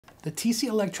the TC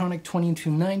Electronic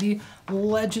 2290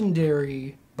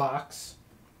 Legendary box.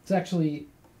 It's actually,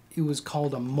 it was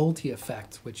called a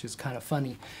multi-effect, which is kind of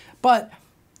funny, but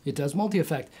it does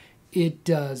multi-effect. It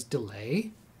does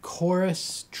delay,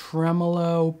 chorus,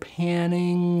 tremolo,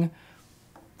 panning.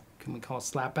 Can we call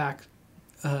slapback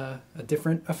a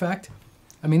different effect?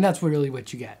 I mean, that's really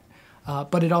what you get.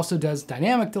 But it also does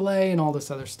dynamic delay and all this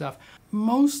other stuff.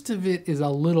 Most of it is a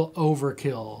little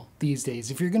overkill these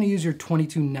days. If you're going to use your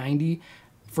 2290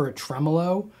 for a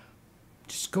tremolo,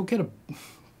 just go get a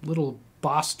little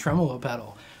Boss tremolo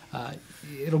pedal.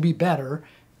 It'll be better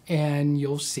and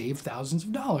you'll save thousands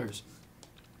of dollars.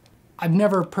 I've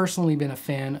never personally been a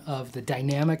fan of the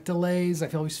dynamic delays. I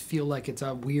always feel like it's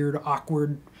a weird,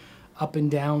 awkward up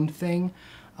and down thing.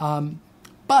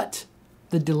 But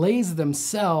the delays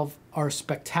themselves are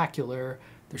spectacular.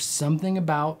 There's something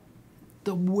about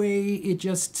the way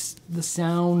the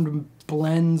sound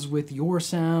blends with your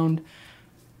sound.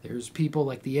 There's people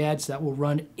like the Edge that will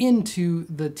run into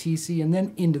the TC and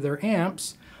then into their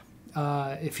amps.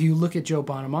 If you look at Joe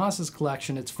Bonamassa'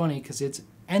 collection, it's funny because it's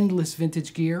endless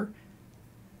vintage gear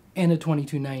and a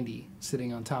 2290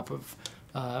 sitting on top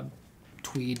of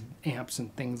tweed amps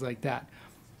and things like that.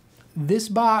 This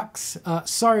box,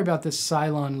 sorry about this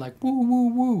Cylon, like woo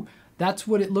woo woo. That's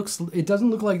what it looks. It doesn't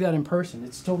look like that in person.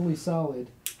 It's totally solid.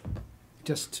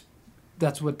 Just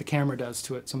that's what the camera does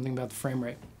to it. Something about the frame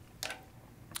rate.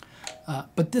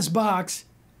 But this box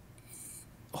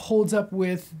holds up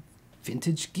with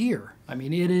vintage gear. I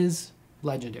mean, it is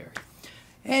legendary,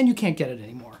 and you can't get it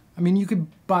anymore. I mean, you could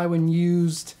buy one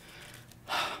used.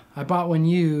 I bought one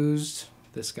used.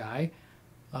 This guy.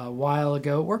 A while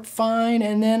ago. It worked fine,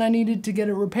 and then I needed to get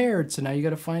it repaired. So now you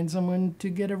got to find someone to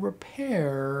get it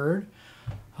repaired.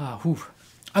 I'm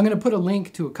going to put a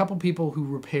link to a couple people who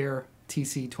repair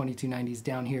TC 2290s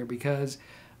down here because,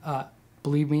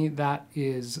 believe me, that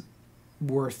is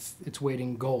worth its weight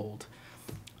in gold.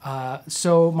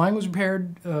 So mine was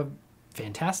repaired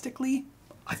fantastically,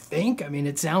 I think. I mean,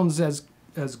 it sounds as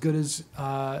good as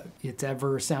it's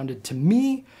ever sounded to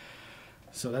me.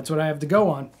 So that's what I have to go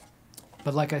on.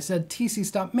 But like I said, TC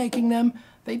stopped making them.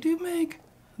 They do make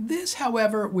this,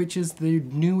 however, which is the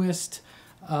newest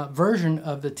version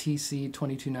of the TC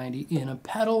 2290 in a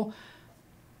pedal.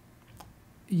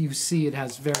 You see it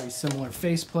has very similar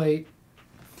faceplate.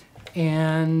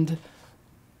 And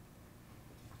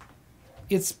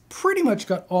it's pretty much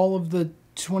got all of the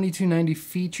 2290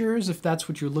 features, if that's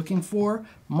what you're looking for.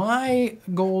 My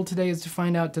goal today is to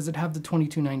find out, does it have the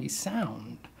 2290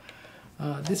 sound?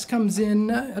 This comes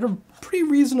in at a pretty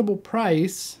reasonable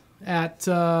price at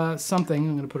something.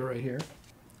 I'm going to put it right here.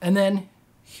 And then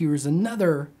here's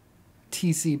another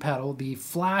TC pedal, the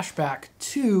Flashback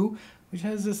II, which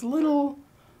has this little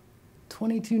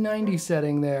 2290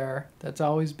 setting there. That's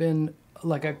always been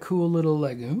like a cool little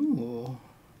like, ooh.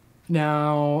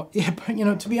 Now, you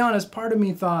know, to be honest, part of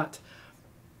me thought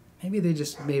maybe they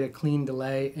just made a clean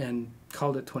delay and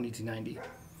called it 2290.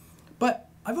 But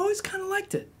I've always kind of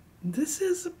liked it. This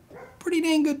is a pretty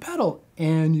dang good pedal,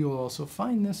 and you'll also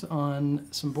find this on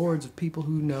some boards of people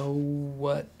who know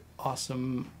what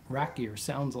awesome rack gear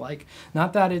sounds like.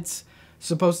 Not that it's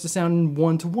supposed to sound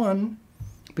one-to-one,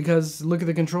 because look at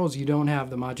the controls. You don't have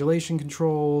the modulation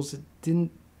controls. It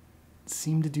didn't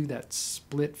seem to do that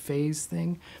split phase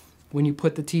thing. When you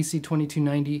put the TC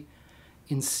 2290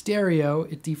 in stereo,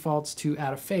 it defaults to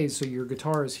out of phase, so your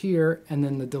guitar is here, and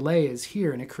then the delay is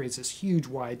here, and it creates this huge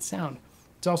wide sound.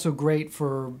 It's also great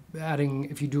for adding,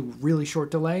 if you do really short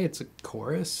delay, it's a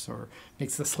chorus or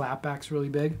makes the slapbacks really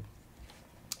big.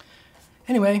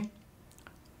 Anyway,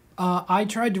 I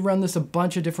tried to run this a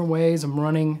bunch of different ways. I'm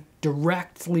running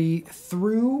directly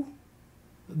through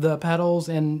the pedals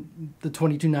and the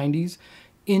 2290s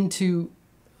into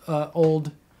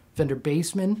old Fender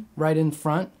Bassman right in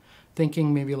front,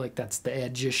 thinking maybe like that's the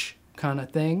edge-ish kind of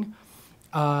thing.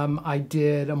 I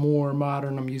did a more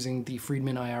modern, I'm using the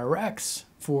Friedman IRX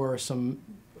for some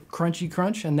crunchy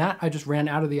crunch, and that I just ran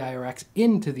out of the IRX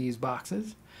into these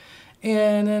boxes.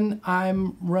 And then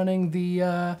I'm running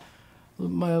the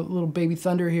my little baby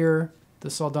Thunder here, the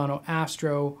Soldano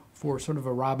Astro, for sort of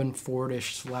a Robin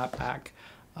Ford-ish slapback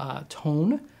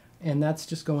tone. And that's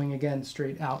just going again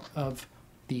straight out of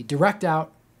the direct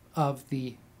out of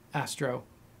the Astro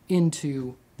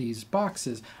into these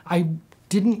boxes. I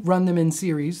didn't run them in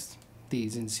series,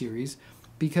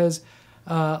 because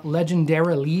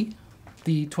legendarily,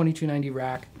 the 2290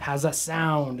 rack has a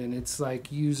sound, and it's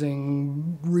like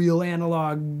using real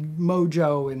analog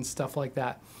mojo and stuff like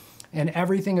that. And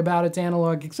everything about it's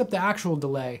analog except the actual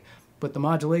delay, but the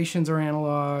modulations are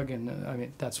analog, and I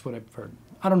mean, that's what I've heard.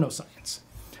 I don't know science.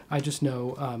 I just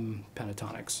know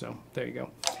pentatonics, so there you go.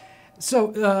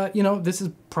 So, you know, this is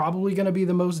probably going to be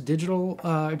the most digital,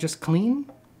 just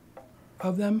clean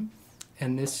of them.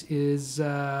 And this is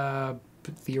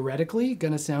theoretically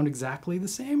going to sound exactly the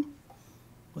same.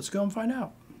 Let's go and find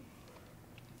out.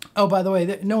 Oh, by the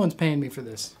way, no one's paying me for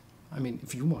this. I mean,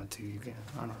 if you want to, you can.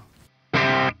 I don't know.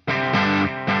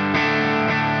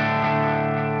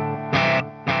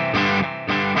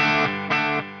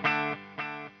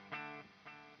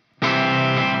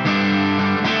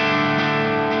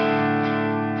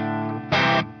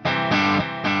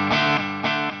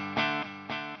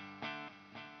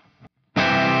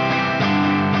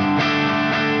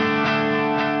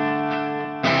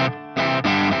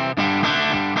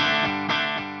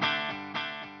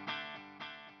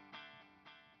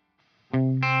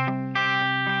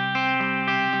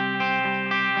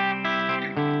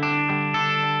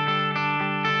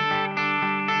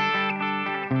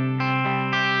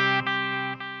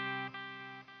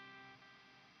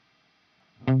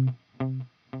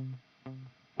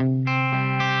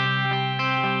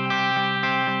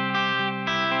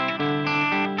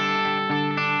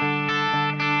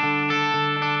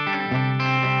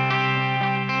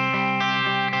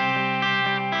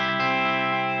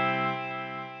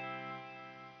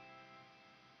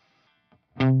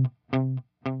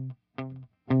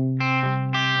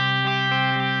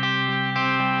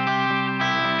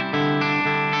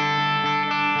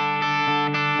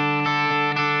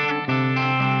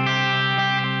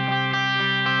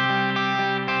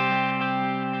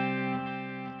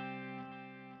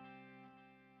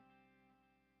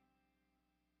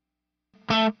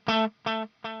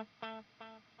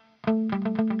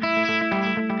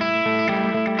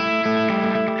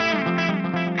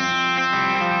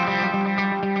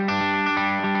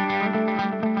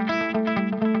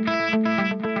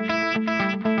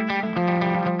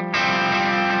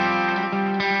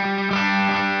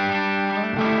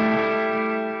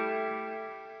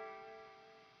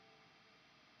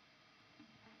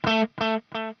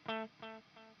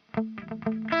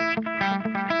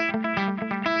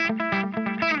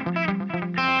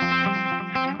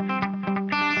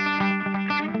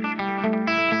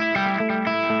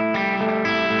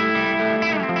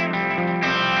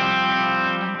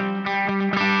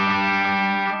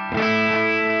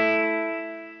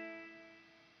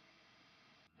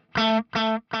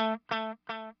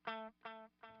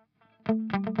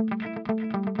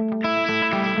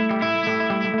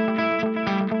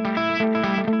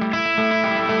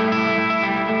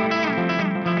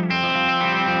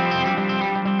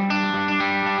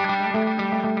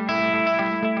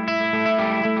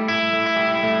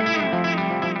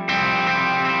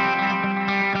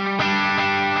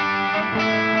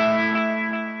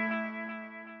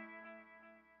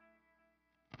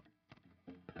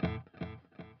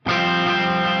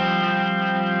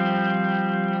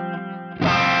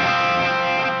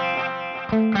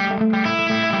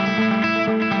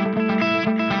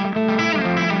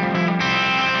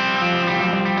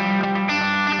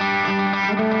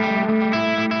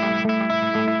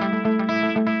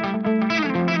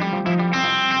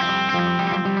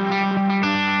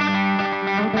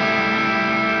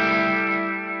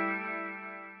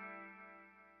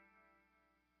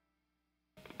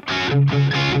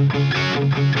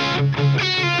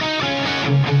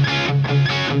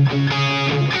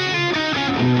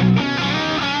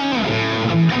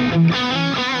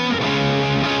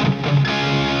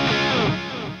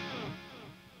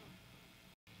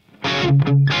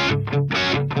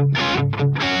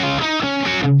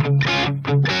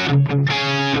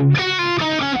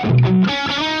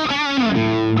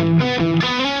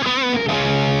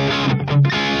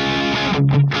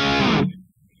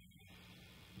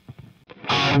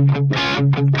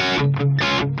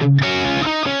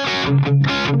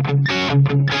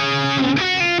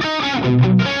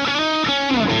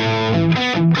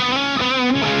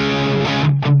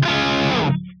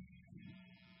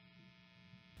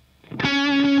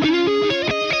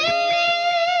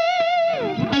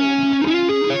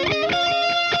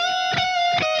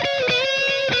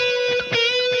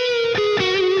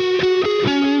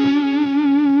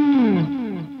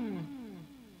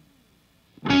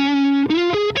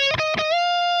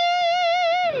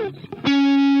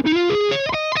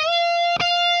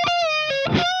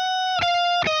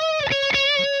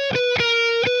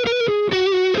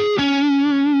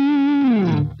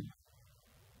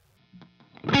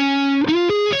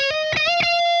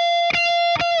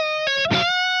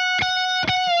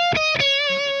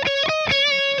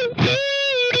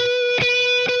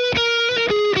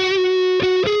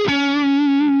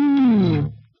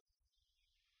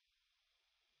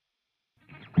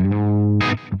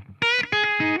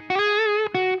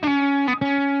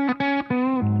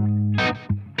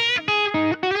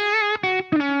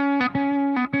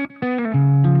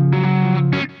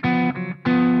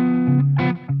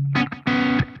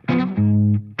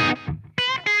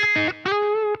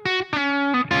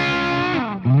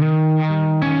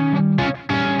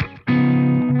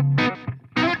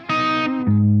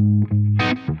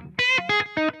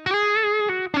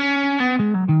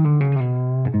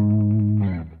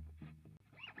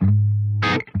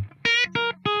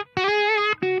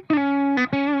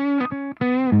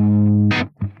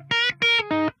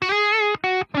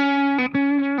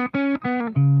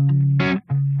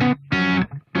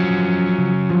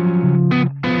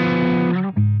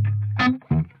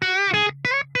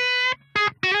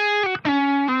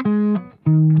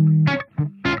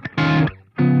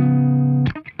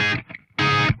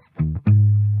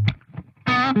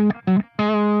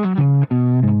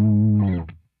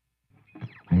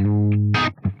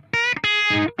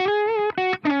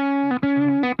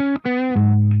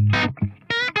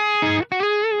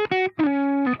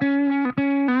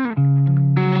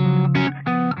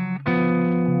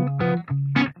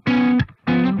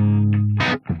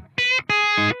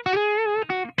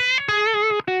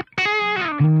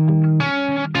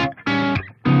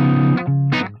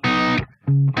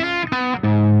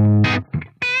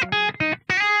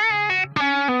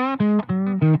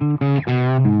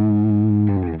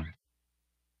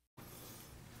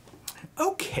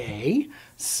 Okay,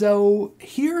 so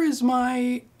here is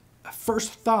my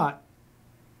first thought,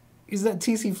 is that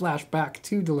TC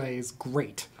Flashback II delay is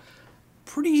great.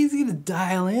 Pretty easy to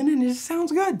dial in and it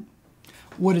sounds good.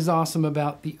 What is awesome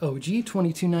about the OG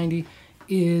 2290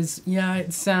 is, yeah,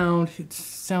 it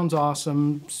sounds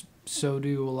awesome, so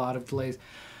do a lot of delays.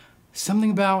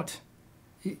 Something about,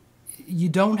 you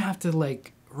don't have to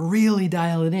like really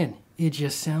dial it in. It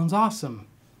just sounds awesome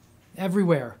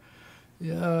everywhere.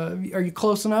 Are you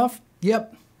close enough?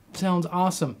 Yep, sounds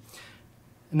awesome.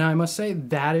 Now I must say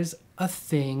that is a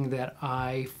thing that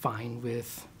I find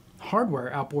with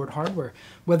hardware, outboard hardware,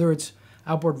 whether it's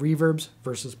outboard reverbs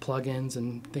versus plugins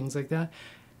and things like that.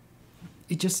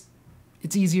 It's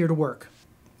easier to work.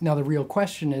 Now the real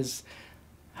question is,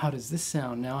 how does this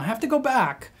sound? Now I have to go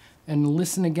back and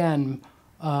listen again.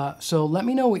 So let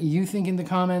me know what you think in the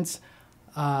comments.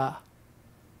 I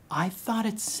thought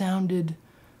it sounded,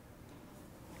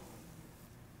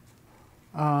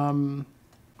 I'm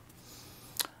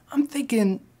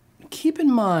thinking, keep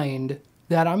in mind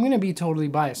that I'm going to be totally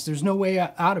biased. There's no way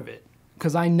out of it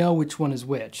because I know which one is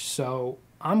which. So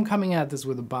I'm coming at this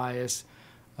with a bias.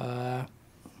 My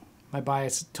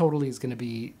bias totally is going to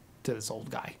be to this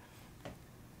old guy.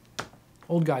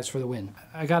 Old guys for the win.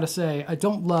 I got to say, I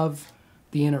don't love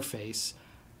the interface.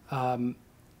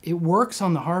 It works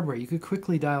on the hardware. You could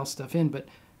quickly dial stuff in, but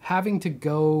having to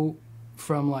go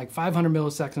from like 500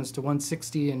 milliseconds to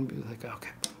 160 and be like, okay.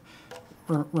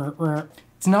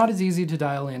 It's not as easy to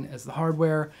dial in as the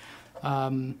hardware.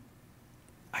 I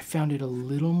found it a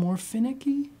little more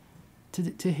finicky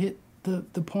to hit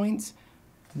the points.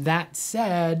 That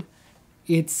said,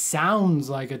 it sounds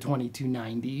like a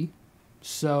 2290.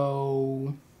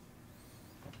 So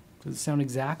does it sound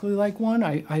exactly like one?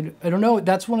 I don't know.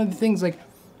 That's one of the things, like,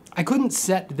 I couldn't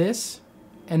set this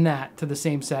and that to the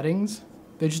same settings.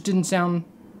 They just didn't sound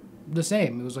the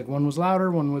same. It was like one was louder,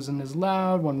 one wasn't as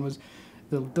loud, one was,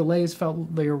 the delays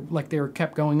felt they were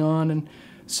kept going on. And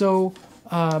so,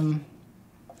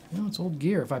 it's old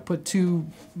gear. If I put two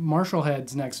Marshall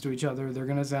heads next to each other, they're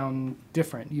gonna sound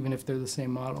different, even if they're the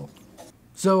same model.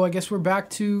 So I guess we're back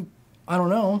to, I don't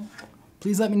know.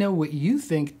 Please let me know what you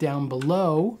think down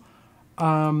below.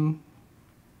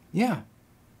 Yeah.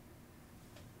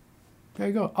 There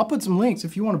you go. I'll put some links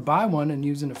if you want to buy one and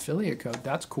use an affiliate code.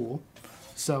 That's cool.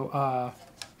 So,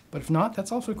 but if not,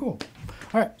 that's also cool.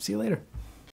 All right, see you later.